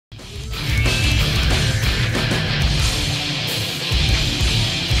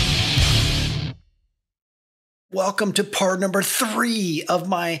welcome to part number 3 of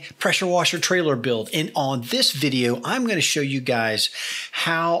my pressure washer trailer build. And on this video, I'm going to show you guys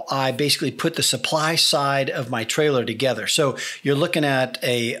how I basically put the supply side of my trailer together. So you're looking at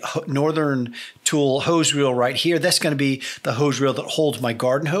a Northern Tool hose reel right here. That's going to be the hose reel that holds my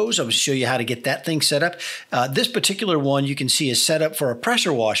garden hose. I'm going to show you how to get that thing set up. This particular one you can see is set up for a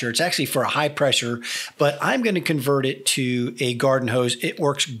pressure washer. It's actually for a high pressure, but I'm going to convert it to a garden hose. It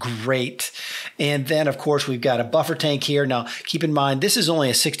works great. And then of course we've got a buffer tank here. Now keep in mind, this is only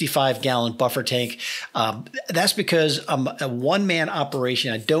a 65-gallon buffer tank. That's because I'm a one-man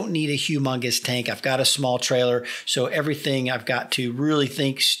operation. I don't need a humongous tank. I've got a small trailer, so everything I've got to really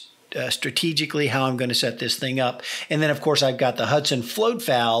think strategically how I'm going to set this thing up. And then of course I've got the Hudson float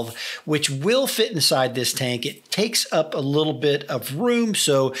valve, which will fit inside this tank. It takes up a little bit of room,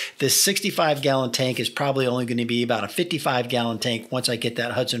 so this 65-gallon tank is probably only going to be about a 55-gallon tank once I get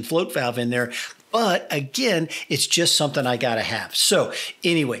that Hudson float valve in there. But again, it's just something I got to have. So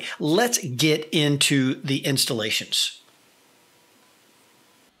anyway, let's get into the installations.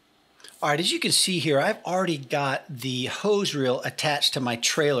 All right, as you can see here, I've already got the hose reel attached to my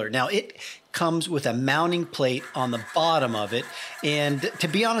trailer. Now, it comes with a mounting plate on the bottom of it. And to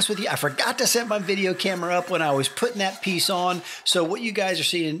be honest with you, I forgot to set my video camera up when I was putting that piece on. So what you guys are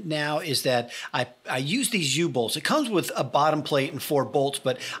seeing now is that I use these U-bolts. It comes with a bottom plate and 4 bolts,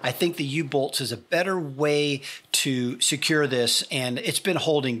 but I think the U-bolts is a better way to secure this, and it's been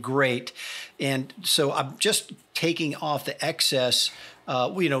holding great. And so I'm just taking off the excess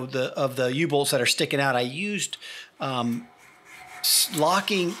of the U-bolts that are sticking out. I used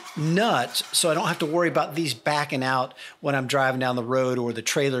locking nuts so I don't have to worry about these backing out when I'm driving down the road or the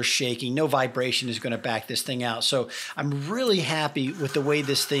trailer's shaking. No vibration is going to back this thing out. So I'm really happy with the way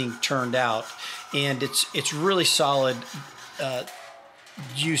this thing turned out, and it's really solid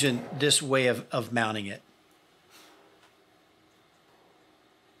using this way of mounting it.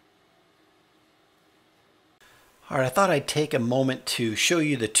 All right, I thought I'd take a moment to show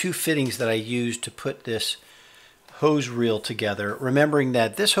you the 2 fittings that I used to put this hose reel together, remembering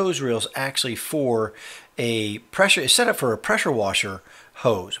that this hose reel is actually for it's set up for a pressure washer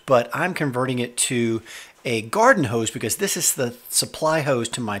hose, but I'm converting it to a garden hose because this is the supply hose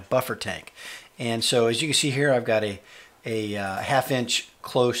to my buffer tank. And so as you can see here, I've got a 1/2-inch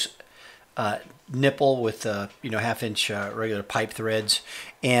close nipple with half-inch regular pipe threads,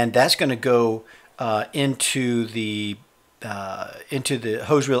 and that's going to go into the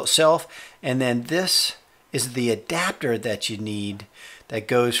hose reel itself. And then this is the adapter that you need that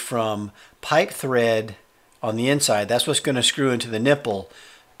goes from pipe thread on the inside, that's what's going to screw into the nipple,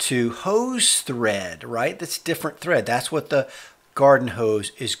 to hose thread, right? That's different thread. That's what the garden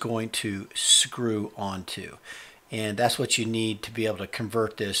hose is going to screw onto. And that's what you need to be able to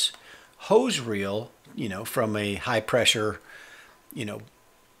convert this hose reel, from a high pressure,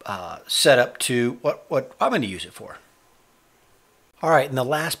 setup to what I'm going to use it for. All right, and the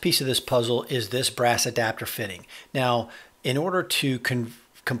last piece of this puzzle is this brass adapter fitting. Now, in order to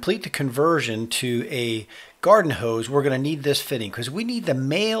complete the conversion to a garden hose, we're going to need this fitting because we need the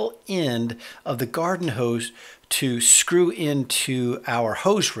male end of the garden hose to screw into our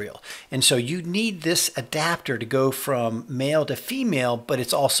hose reel. And so you need this adapter to go from male to female, but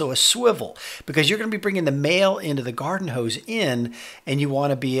it's also a swivel because you're going to be bringing the male end of the garden hose in, and you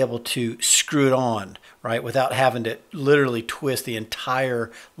want to be able to screw it on, right, without having to literally twist the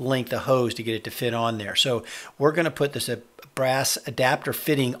entire length of hose to get it to fit on there. So we're going to put this brass adapter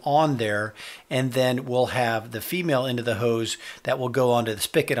fitting on there, and then we'll have the female end of the hose that will go onto the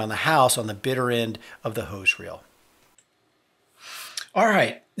spigot on the house on the bitter end of the hose reel. All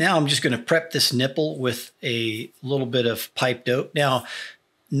right, now I'm just going to prep this nipple with a little bit of pipe dope. Now,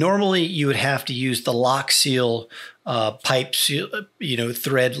 normally you would have to use the lock seal pipe seal,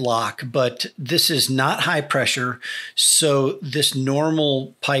 thread lock, but this is not high pressure, so this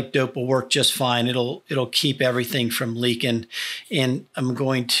normal pipe dope will work just fine. It'll keep everything from leaking. And I'm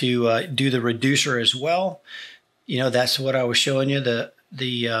going to do the reducer as well. That's what I was showing you,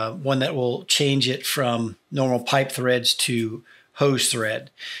 the one that will change it from normal pipe threads to hose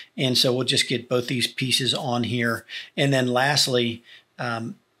thread. And so we'll just get both these pieces on here. And then lastly,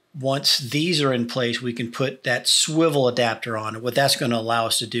 once these are in place, we can put that swivel adapter on. What that's going to allow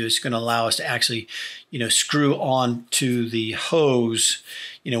us to do is going to allow us to actually, screw on to the hose,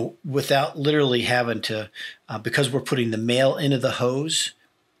 without literally having to, because we're putting the male end of the hose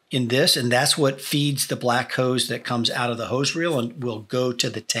in this, and that's what feeds the black hose that comes out of the hose reel and will go to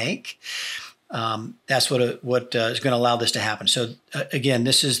the tank. That's what is going to allow this to happen. So again,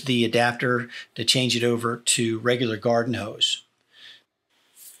 this is the adapter to change it over to regular garden hose.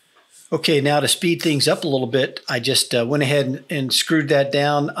 Okay, now to speed things up a little bit, I just went ahead and screwed that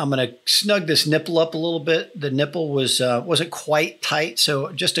down. I'm going to snug this nipple up a little bit. The nipple wasn't quite tight,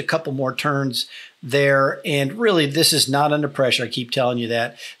 so just a couple more turns there. And really, this is not under pressure. I keep telling you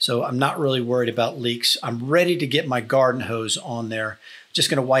that, so I'm not really worried about leaks. I'm ready to get my garden hose on there. Just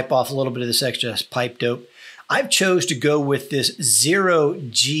going to wipe off a little bit of this extra pipe dope. I've chose to go with this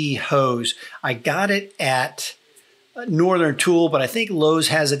 0G hose. I got it at Northern Tool, but I think Lowe's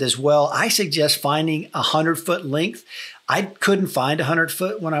has it as well. I suggest finding a 100-foot length. I couldn't find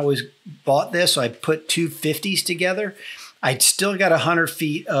 100-foot when I bought this, so I put two 50s together. I'd still got 100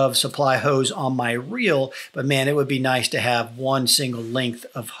 feet of supply hose on my reel, but man, it would be nice to have one single length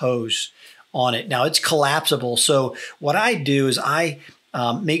of hose on it. Now it's collapsible, so what I do is I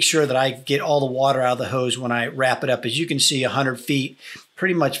make sure that I get all the water out of the hose when I wrap it up. As you can see, 100 feet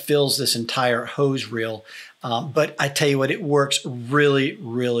pretty much fills this entire hose reel. But I tell you what, it works really,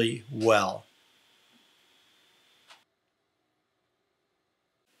 really well.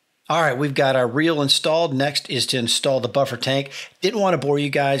 All right, we've got our reel installed. Next is to install the buffer tank. Didn't want to bore you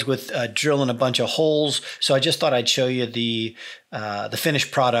guys with drilling a bunch of holes, so I just thought I'd show you the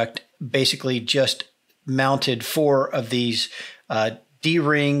finished product. Basically just mounted 4 of these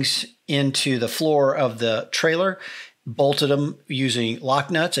D-rings into the floor of the trailer, bolted them using lock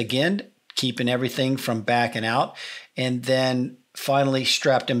nuts, again, keeping everything from backing out, and then finally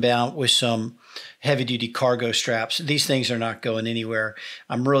strapped them down with some heavy-duty cargo straps. These things are not going anywhere.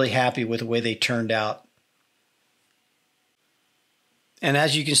 I'm really happy with the way they turned out. And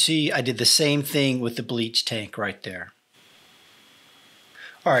as you can see, I did the same thing with the bleach tank right there.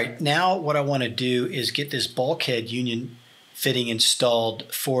 All right, now what I want to do is get this bulkhead union fitting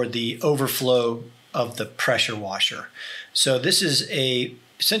installed for the overflow of the pressure washer. So this is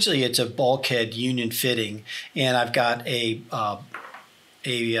essentially it's a bulkhead union fitting, and I've got a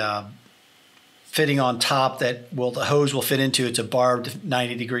fitting on top that the hose will fit into. It's a barbed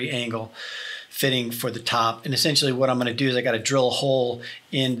 90-degree angle fitting for the top. And essentially what I'm going to do is I got to drill a hole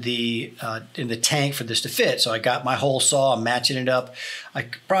in the tank for this to fit. So I got my hole saw, I'm matching it up. I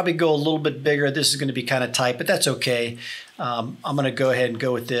could probably go a little bit bigger. This is going to be kind of tight, but that's okay. I'm going to go ahead and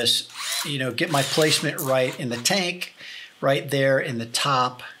go with this, get my placement right in the tank, right there in the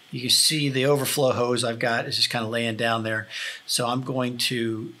top. You can see the overflow hose I've got is just kind of laying down there. So I'm going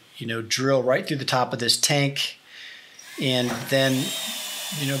to, drill right through the top of this tank, and then,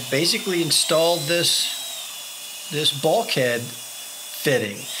 basically install this bulkhead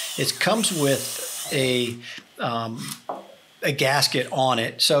fitting. It comes with a gasket on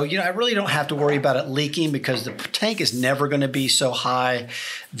it. So, I really don't have to worry about it leaking, because the tank is never going to be so high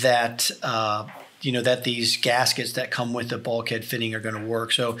that, that these gaskets that come with the bulkhead fitting are going to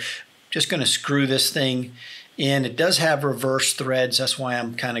work. So just going to screw this thing in. It does have reverse threads. That's why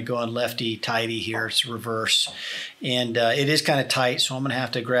I'm kind of going lefty-tighty here. It's reverse. And it is kind of tight, so I'm going to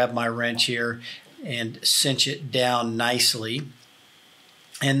have to grab my wrench here and cinch it down nicely.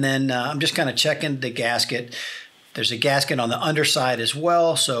 And then I'm just kind of checking the gasket. There's a gasket on the underside as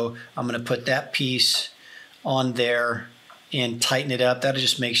well, so I'm going to put that piece on there and tighten it up. That'll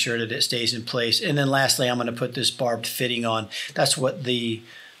just make sure that it stays in place. And then lastly, I'm going to put this barbed fitting on. That's what the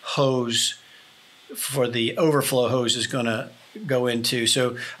hose for the overflow hose is going to go into.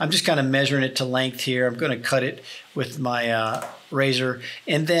 So I'm just kind of measuring it to length here. I'm going to cut it with my razor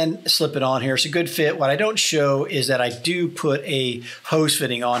and then slip it on here. It's a good fit. What I don't show is that I do put a hose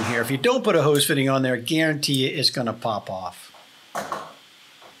fitting on here. If you don't put a hose fitting on there, I guarantee you it's going to pop off.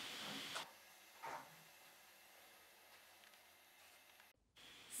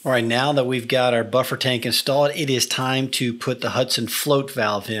 All right, now that we've got our buffer tank installed, it is time to put the Hudson float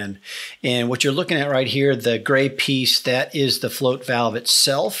valve in. And what you're looking at right here, the gray piece, that is the float valve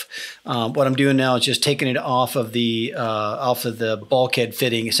itself. What I'm doing now is just taking it off of the bulkhead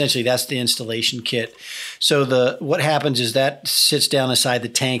fitting. Essentially, that's the installation kit. So what happens is that sits down inside the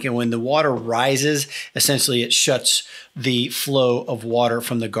tank, and when the water rises, essentially it shuts the flow of water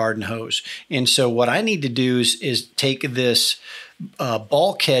from the garden hose. And so what I need to do is take this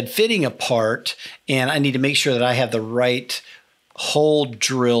bulkhead fitting apart, and I need to make sure that I have the right hole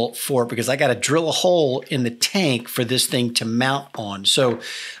drill for it, because I got to drill a hole in the tank for this thing to mount on. So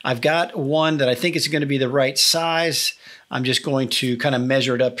I've got one that I think is going to be the right size. I'm just going to kind of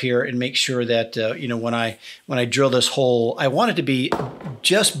measure it up here and make sure that when I drill this hole, I want it to be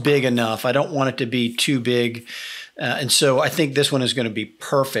just big enough. I don't want it to be too big, and so I think this one is going to be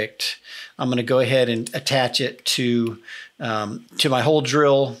perfect. I'm going to go ahead and attach it to my hole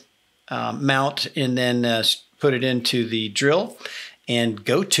drill mount, and then put it into the drill and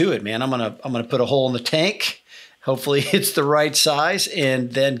go to it, man. I'm gonna put a hole in the tank, Hopefully it's the right size,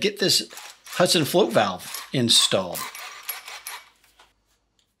 and then get this Hudson float valve installed.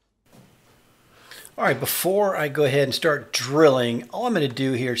 All right, before I go ahead and start drilling, all I'm going to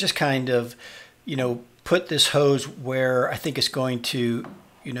do here is just kind of, put this hose where I think it's going to,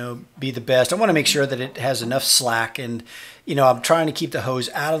 be the best. I want to make sure that it has enough slack, and, I'm trying to keep the hose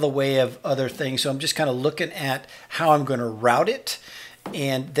out of the way of other things. So I'm just kind of looking at how I'm going to route it.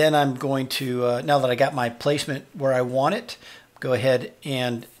 And then I'm going to, now that I got my placement where I want it, go ahead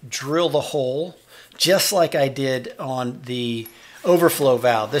and drill the hole just like I did on the overflow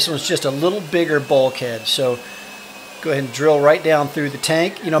valve. This one's just a little bigger bulkhead. So go ahead and drill right down through the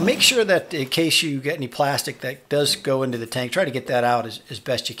tank. Make sure that in case you get any plastic that does go into the tank, try to get that out as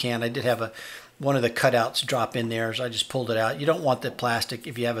best you can. I did have one of the cutouts drop in there, so I just pulled it out. You don't want the plastic,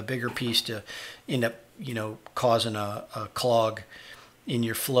 if you have a bigger piece, to end up, causing a clog in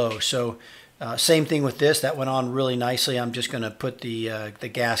your flow. So same thing with this. That went on really nicely. I'm just going to put the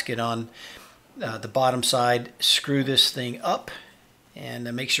gasket on the bottom side, screw this thing up,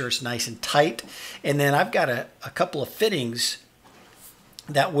 and make sure it's nice and tight. And then I've got a couple of fittings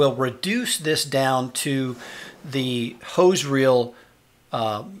that will reduce this down to the hose reel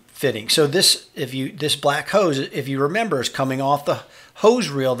fitting. So this black hose, if you remember, is coming off the hose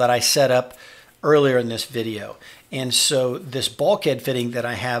reel that I set up earlier in this video. And so this bulkhead fitting that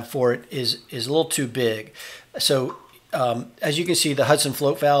I have for it is a little too big. So as you can see, the Hudson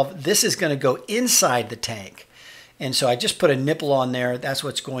float valve, this is going to go inside the tank. And so I just put a nipple on there. That's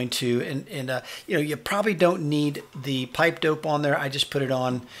what's going to, and you probably don't need the pipe dope on there. I just put it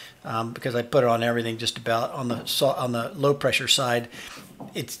on because I put it on everything just about on the low pressure side.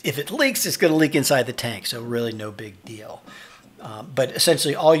 If it leaks, it's going to leak inside the tank. So really no big deal. But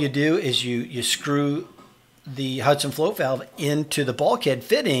essentially all you do is you screw the Hudson float valve into the bulkhead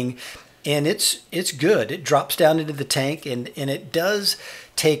fitting, and it's good. It drops down into the tank, and it does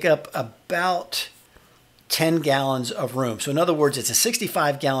take up about 10 gallons of room. So in other words, it's a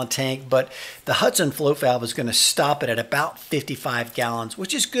 65-gallon tank, but the Hudson float valve is going to stop it at about 55 gallons,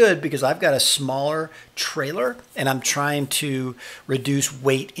 which is good because I've got a smaller trailer and I'm trying to reduce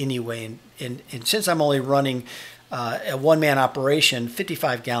weight anyway. And since I'm only running a one-man operation,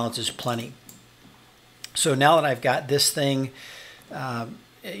 55 gallons is plenty. So now that I've got this thing,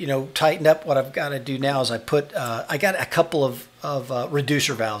 tightened up, what I've got to do now is I got a couple of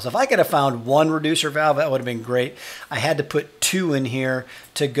reducer valves. If I could have found one reducer valve, that would have been great. I had to put two in here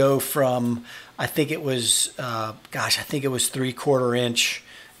to go from, I think it was 3/4 inch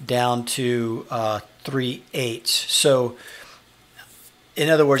down to 3/8. So in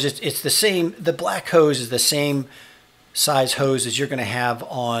other words, it's the same, the black hose is the same size hose as you're going to have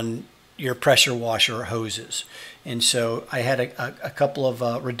on your pressure washer hoses. And so I had a couple of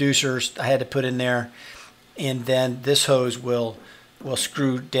reducers I had to put in there, and then this hose will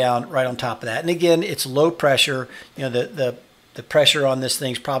screw down right on top of that. And again, it's low pressure. The pressure on this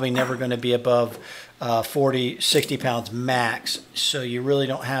thing's probably never going to be above 40-60 pounds max, so you really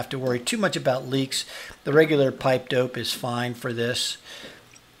don't have to worry too much about leaks. The regular pipe dope is fine for this.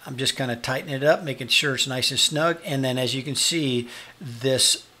 I'm just kind of tightening it up, making sure it's nice and snug. And then as you can see,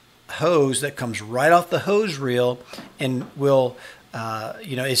 this hose that comes right off the hose reel and will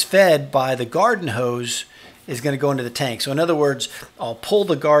is fed by the garden hose is going to go into the tank. So in other words, I'll pull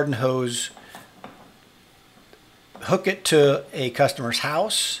the garden hose, hook it to a customer's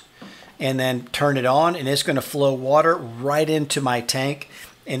house, and then turn it on, and it's going to flow water right into my tank,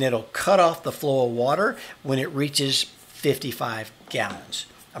 and it'll cut off the flow of water when it reaches 55 gallons.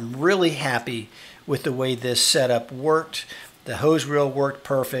 I'm really happy with the way this setup worked. The hose reel worked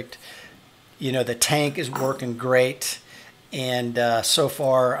perfect. The tank is working great. And so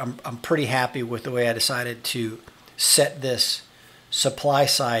far, I'm pretty happy with the way I decided to set this supply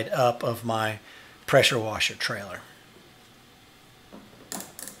side up of my pressure washer trailer.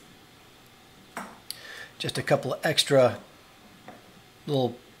 Just a couple of extra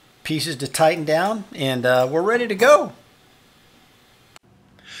little pieces to tighten down, and we're ready to go.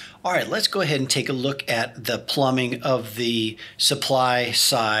 All right, let's go ahead and take a look at the plumbing of the supply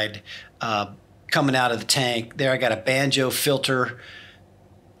side coming out of the tank. There I got a banjo filter,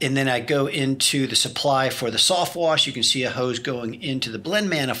 and then I go into the supply for the soft wash. You can see a hose going into the blend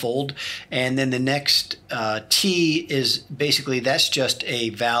manifold, and then the next T is basically, that's just a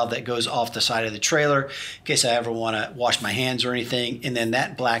valve that goes off the side of the trailer in case I ever want to wash my hands or anything. And then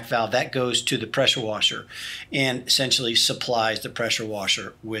that black valve, that goes to the pressure washer and essentially supplies the pressure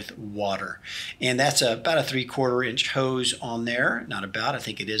washer with water. And that's about a 3/4 inch hose on there. Not about, I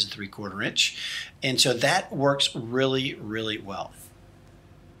think it is a 3/4 inch. And so that works really, really well.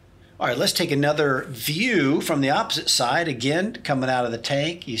 All right, let's take another view from the opposite side. Again, coming out of the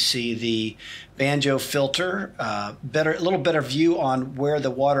tank, you see the banjo filter. A little better view on where the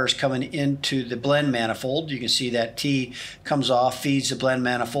water is coming into the blend manifold. You can see that T comes off, feeds the blend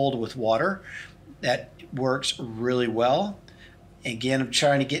manifold with water. That works really well. Again, I'm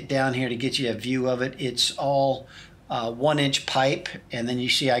trying to get down here to get you a view of it. It's all 1-inch pipe, and then you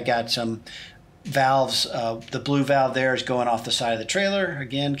see I got some valves. The blue valve there is going off the side of the trailer,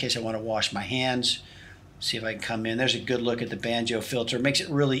 again, in case I want to wash my hands. See if I can come in. There's a good look at the banjo filter. Makes it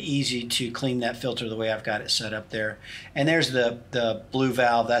really easy to clean that filter the way I've got it set up there. And there's the blue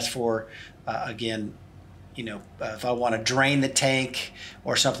valve. That's for, again, you know, if I want to drain the tank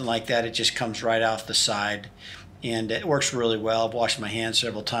or something like that, it just comes right off the side. And it works really well. I've washed my hands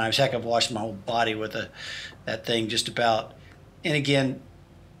several times. Heck, I've washed my whole body with that thing just about. And again,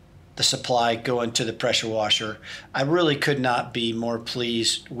 the supply going to the pressure washer. I really could not be more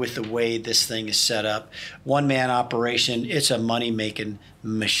pleased with the way this thing is set up. One-man operation. It's a money-making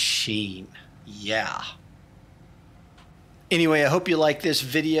machine. Yeah. Anyway, I hope you like this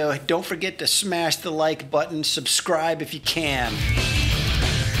video. Don't forget to smash the like button. Subscribe if you can.